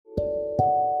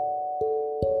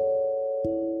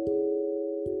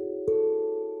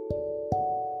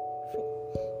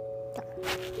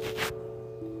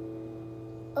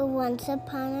Once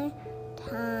upon a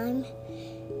time,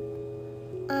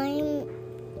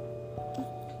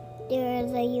 there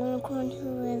was a unicorn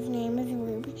whose name was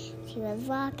Ruby. She was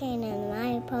walking in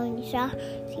My Pony saw.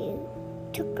 She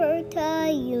took her to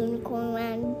a unicorn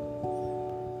land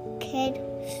kid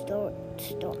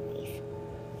stories.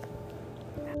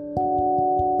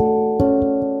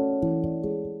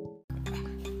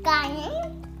 Guy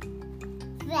named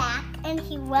Zach, and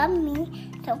he loved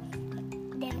me, so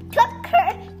then took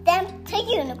them to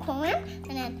unicorn,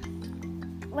 and then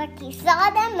Ricky saw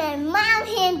them, and Mom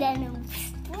handed them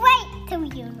straight to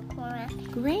unicorn.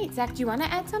 Great. Zach, do you want to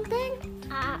add something?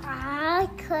 I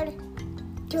could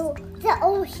do the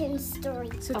ocean story.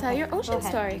 So tell your ocean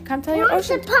story. Come tell your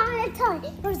ocean. Once upon a time,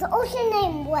 there was an ocean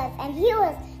named Wes, and he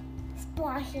was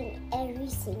splashing every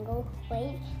single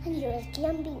wave, and he was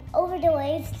jumping over the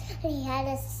waves, and he had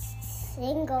a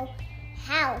single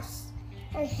house,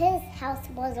 and his house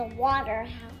was a water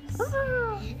house,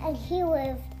 and he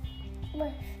lived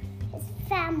with his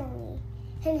family,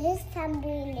 and his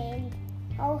family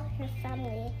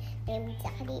named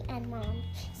Daddy and Mom.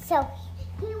 So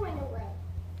he went away,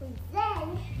 and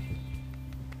then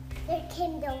there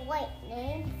came the white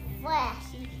named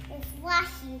Flashy, and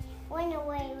Flashy went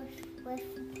away with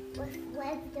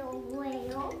Web the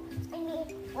whale.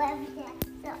 Web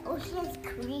the ocean's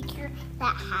creature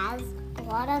that has a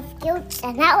lot of guilt,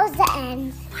 and that was the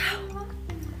end. Wow.